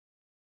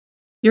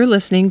You're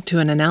listening to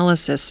an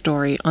analysis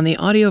story on the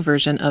audio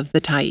version of The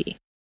Tyee.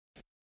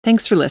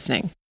 Thanks for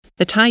listening.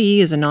 The Tyee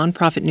is a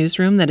nonprofit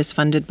newsroom that is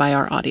funded by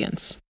our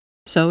audience.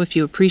 So if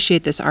you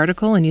appreciate this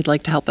article and you'd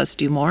like to help us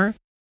do more,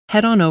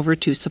 head on over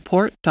to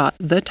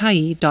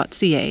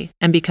support.thetyee.ca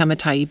and become a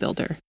Tyee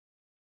builder.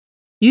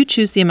 You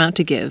choose the amount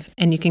to give,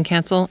 and you can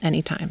cancel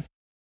anytime.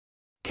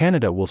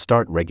 Canada will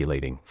start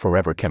regulating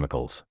forever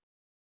chemicals.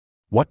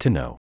 What to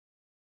know?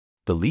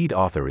 The lead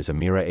author is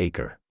Amira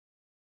Aker.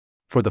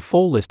 For the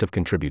full list of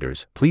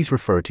contributors, please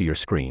refer to your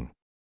screen.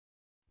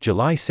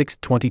 July 6,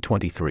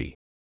 2023.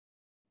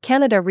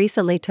 Canada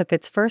recently took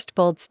its first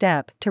bold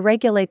step to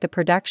regulate the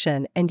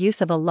production and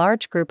use of a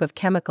large group of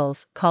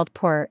chemicals called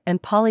PUR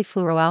and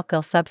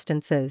polyfluoroalkyl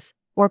substances,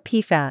 or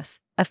PFAS,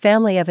 a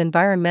family of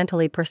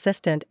environmentally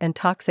persistent and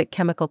toxic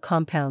chemical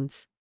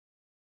compounds.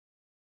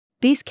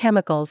 These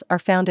chemicals are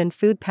found in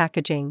food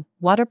packaging,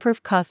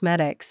 waterproof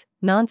cosmetics,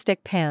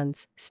 non-stick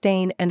pans,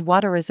 stain and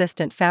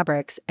water-resistant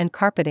fabrics and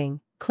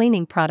carpeting,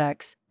 cleaning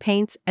products,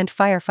 paints, and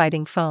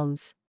firefighting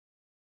foams.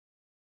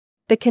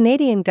 The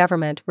Canadian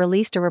government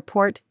released a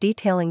report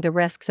detailing the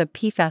risks of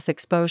PFAS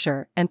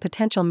exposure and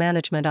potential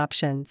management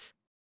options.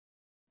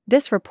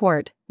 This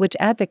report, which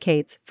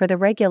advocates for the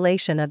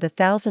regulation of the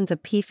thousands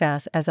of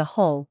PFAS as a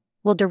whole,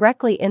 will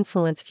directly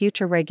influence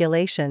future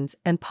regulations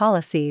and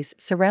policies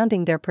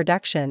surrounding their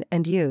production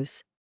and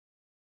use.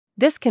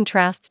 This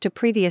contrasts to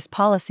previous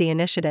policy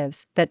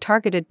initiatives that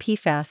targeted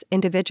PFAS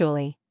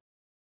individually.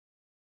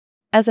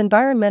 As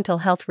environmental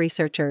health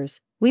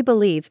researchers, we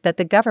believe that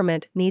the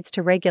government needs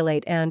to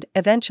regulate and,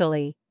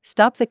 eventually,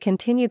 stop the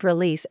continued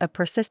release of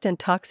persistent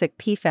toxic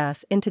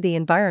PFAS into the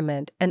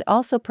environment and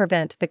also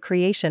prevent the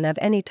creation of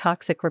any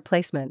toxic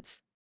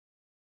replacements.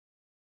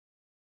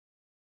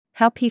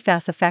 How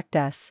PFAS affect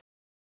us.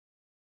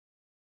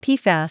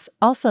 PFAS,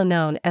 also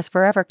known as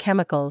forever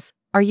chemicals,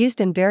 are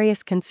used in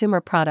various consumer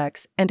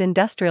products and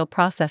industrial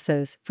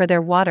processes for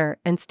their water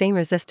and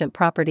stain-resistant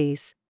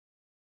properties.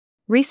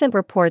 Recent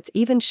reports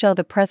even show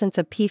the presence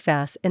of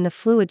PFAS in the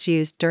fluids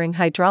used during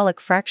hydraulic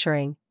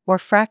fracturing, or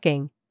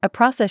fracking, a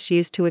process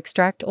used to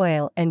extract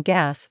oil and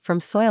gas from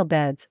soil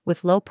beds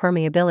with low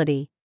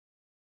permeability.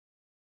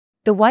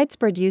 The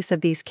widespread use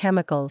of these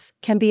chemicals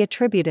can be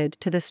attributed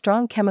to the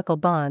strong chemical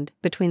bond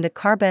between the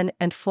carbon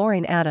and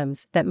fluorine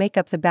atoms that make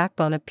up the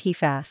backbone of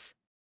PFAS.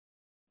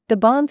 The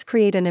bonds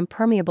create an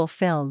impermeable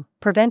film,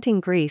 preventing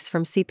grease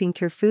from seeping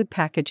through food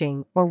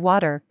packaging or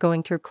water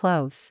going through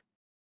clothes.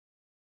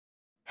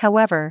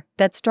 However,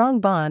 that strong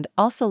bond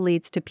also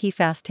leads to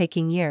PFAS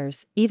taking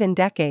years, even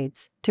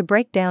decades, to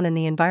break down in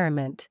the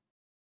environment.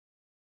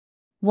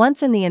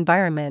 Once in the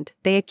environment,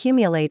 they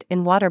accumulate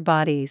in water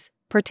bodies,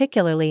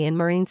 particularly in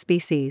marine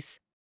species.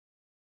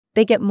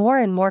 They get more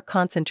and more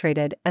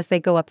concentrated as they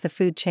go up the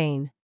food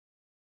chain.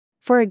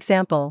 For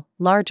example,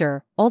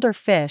 larger, older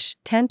fish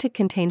tend to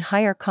contain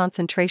higher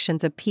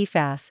concentrations of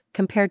PFAS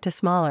compared to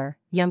smaller,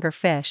 younger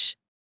fish.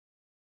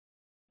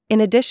 In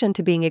addition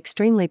to being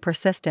extremely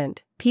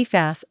persistent,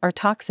 PFAS are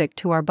toxic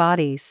to our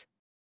bodies.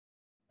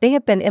 They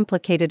have been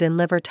implicated in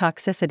liver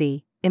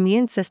toxicity,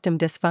 immune system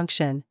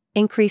dysfunction,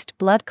 increased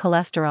blood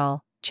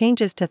cholesterol,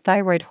 changes to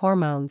thyroid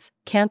hormones,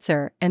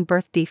 cancer, and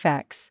birth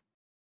defects.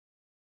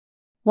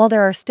 While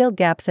there are still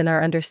gaps in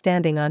our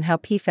understanding on how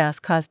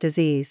PFAS cause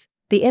disease,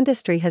 the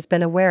industry has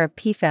been aware of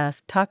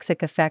PFAS'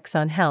 toxic effects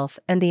on health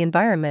and the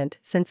environment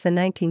since the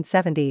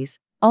 1970s,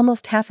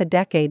 almost half a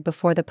decade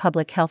before the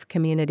public health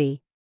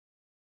community.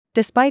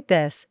 Despite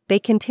this, they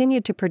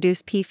continued to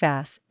produce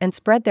PFAS and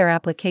spread their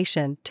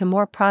application to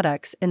more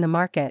products in the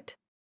market.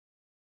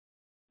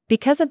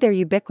 Because of their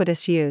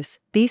ubiquitous use,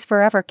 these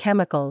forever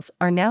chemicals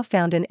are now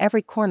found in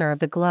every corner of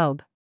the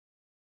globe.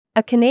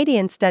 A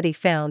Canadian study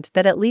found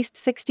that at least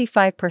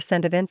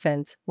 65% of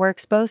infants were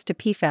exposed to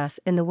PFAS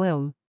in the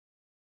womb.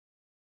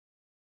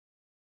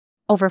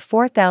 Over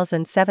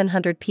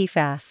 4,700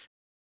 PFAS.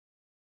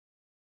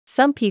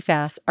 Some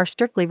PFAS are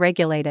strictly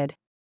regulated.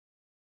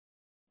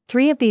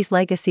 3 of these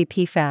legacy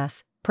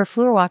PFAS,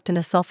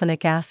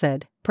 perfluorooctanosulfonic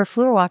acid,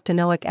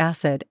 perfluorooctanoic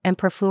acid, and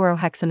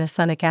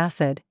perfluorohexanosonic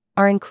acid,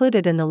 are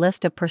included in the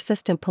list of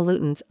persistent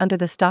pollutants under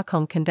the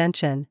Stockholm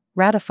Convention,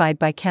 ratified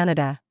by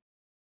Canada.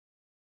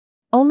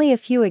 Only a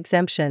few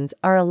exemptions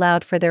are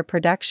allowed for their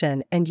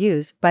production and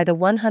use by the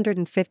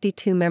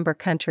 152 member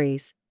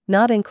countries,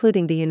 not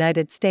including the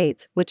United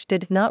States, which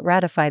did not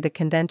ratify the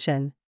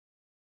convention.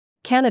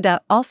 Canada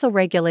also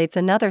regulates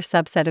another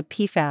subset of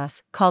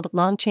PFAS called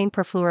long-chain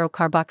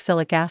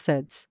perfluorocarboxylic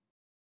acids.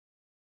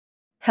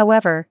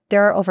 However,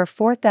 there are over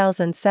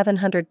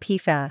 4,700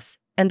 PFAS,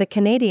 and the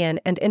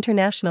Canadian and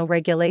international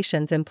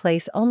regulations in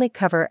place only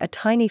cover a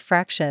tiny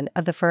fraction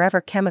of the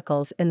forever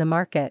chemicals in the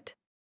market.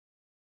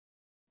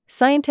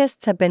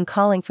 Scientists have been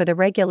calling for the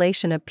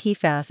regulation of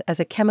PFAS as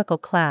a chemical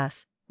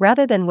class,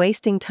 rather than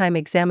wasting time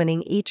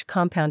examining each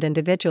compound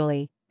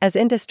individually, as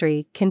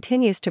industry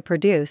continues to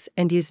produce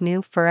and use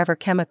new forever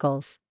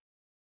chemicals.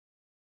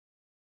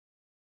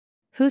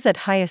 Who's at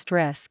highest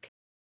risk?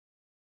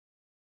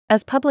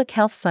 As public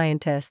health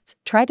scientists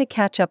try to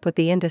catch up with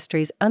the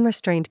industry's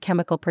unrestrained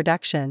chemical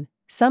production,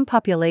 some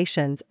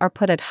populations are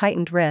put at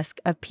heightened risk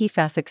of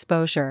PFAS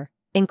exposure,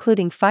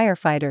 including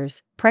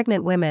firefighters,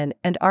 pregnant women,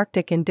 and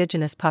Arctic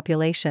indigenous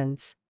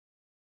populations.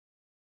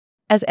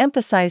 As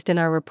emphasized in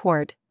our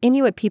report,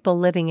 Inuit people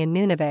living in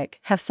Nunavik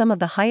have some of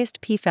the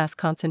highest PFAS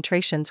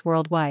concentrations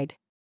worldwide.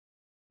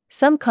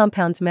 Some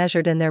compounds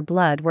measured in their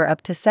blood were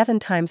up to 7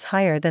 times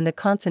higher than the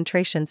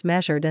concentrations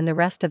measured in the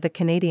rest of the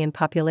Canadian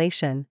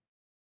population.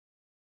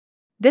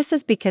 This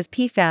is because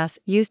PFAS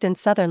used in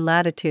southern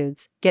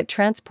latitudes get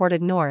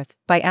transported north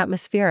by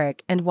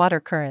atmospheric and water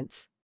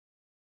currents.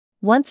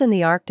 Once in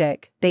the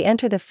Arctic, they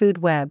enter the food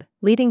web,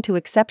 leading to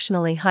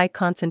exceptionally high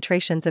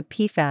concentrations of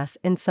PFAS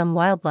in some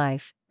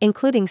wildlife,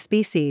 including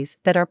species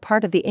that are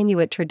part of the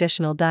Inuit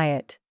traditional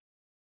diet.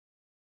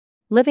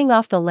 Living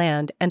off the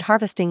land and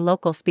harvesting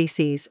local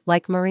species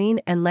like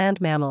marine and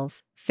land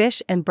mammals,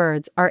 fish and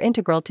birds are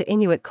integral to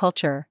Inuit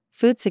culture,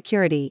 food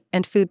security,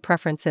 and food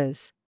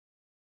preferences.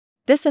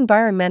 This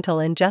environmental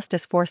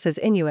injustice forces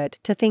Inuit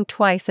to think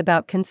twice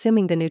about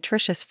consuming the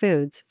nutritious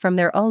foods from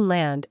their own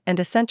land and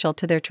essential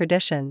to their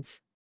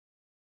traditions.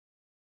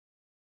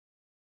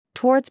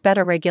 Towards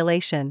better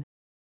regulation.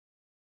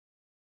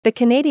 The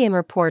Canadian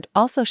report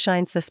also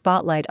shines the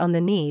spotlight on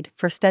the need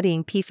for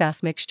studying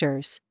PFAS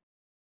mixtures.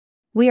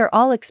 We are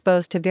all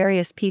exposed to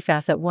various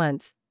PFAS at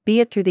once, be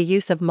it through the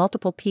use of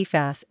multiple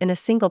PFAS in a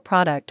single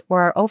product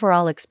or our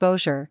overall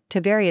exposure to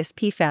various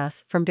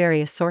PFAS from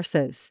various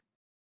sources.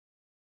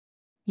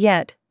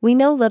 Yet, we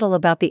know little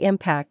about the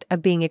impact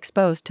of being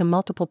exposed to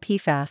multiple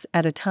PFAS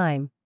at a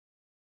time.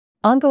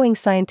 Ongoing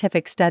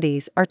scientific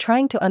studies are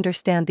trying to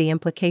understand the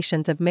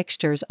implications of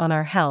mixtures on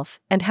our health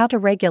and how to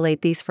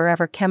regulate these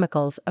forever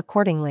chemicals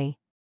accordingly.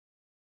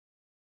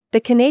 The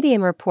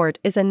Canadian report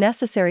is a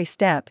necessary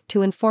step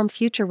to inform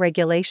future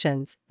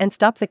regulations and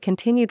stop the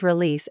continued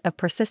release of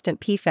persistent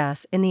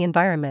PFAS in the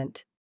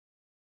environment.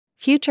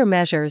 Future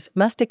measures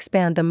must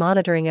expand the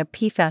monitoring of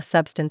PFAS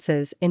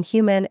substances in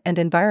human and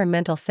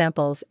environmental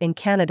samples in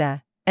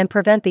Canada and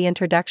prevent the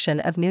introduction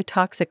of new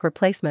toxic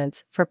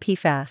replacements for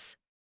PFAS.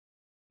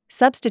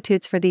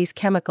 Substitutes for these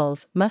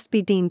chemicals must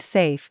be deemed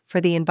safe for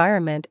the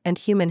environment and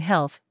human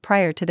health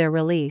prior to their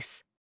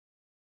release.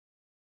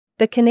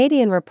 The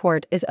Canadian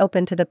report is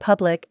open to the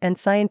public and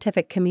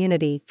scientific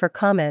community for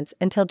comments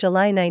until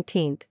July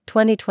 19,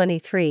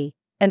 2023,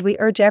 and we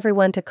urge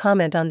everyone to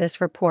comment on this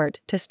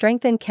report to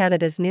strengthen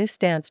Canada's new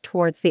stance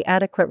towards the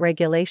adequate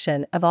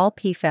regulation of all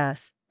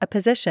PFAS, a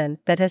position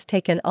that has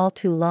taken all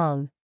too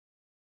long.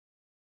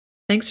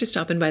 Thanks for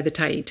stopping by the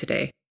Tyee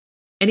today.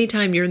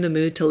 Anytime you're in the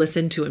mood to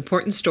listen to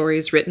important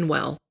stories written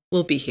well,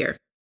 we'll be here.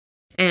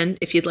 And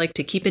if you'd like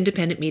to keep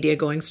independent media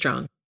going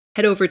strong,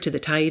 head over to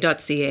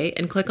thetyee.ca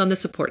and click on the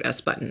Support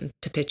Us button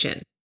to pitch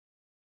in.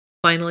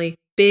 Finally,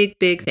 big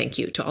thank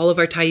you to all of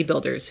our Tyee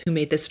builders who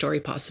made this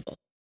story possible.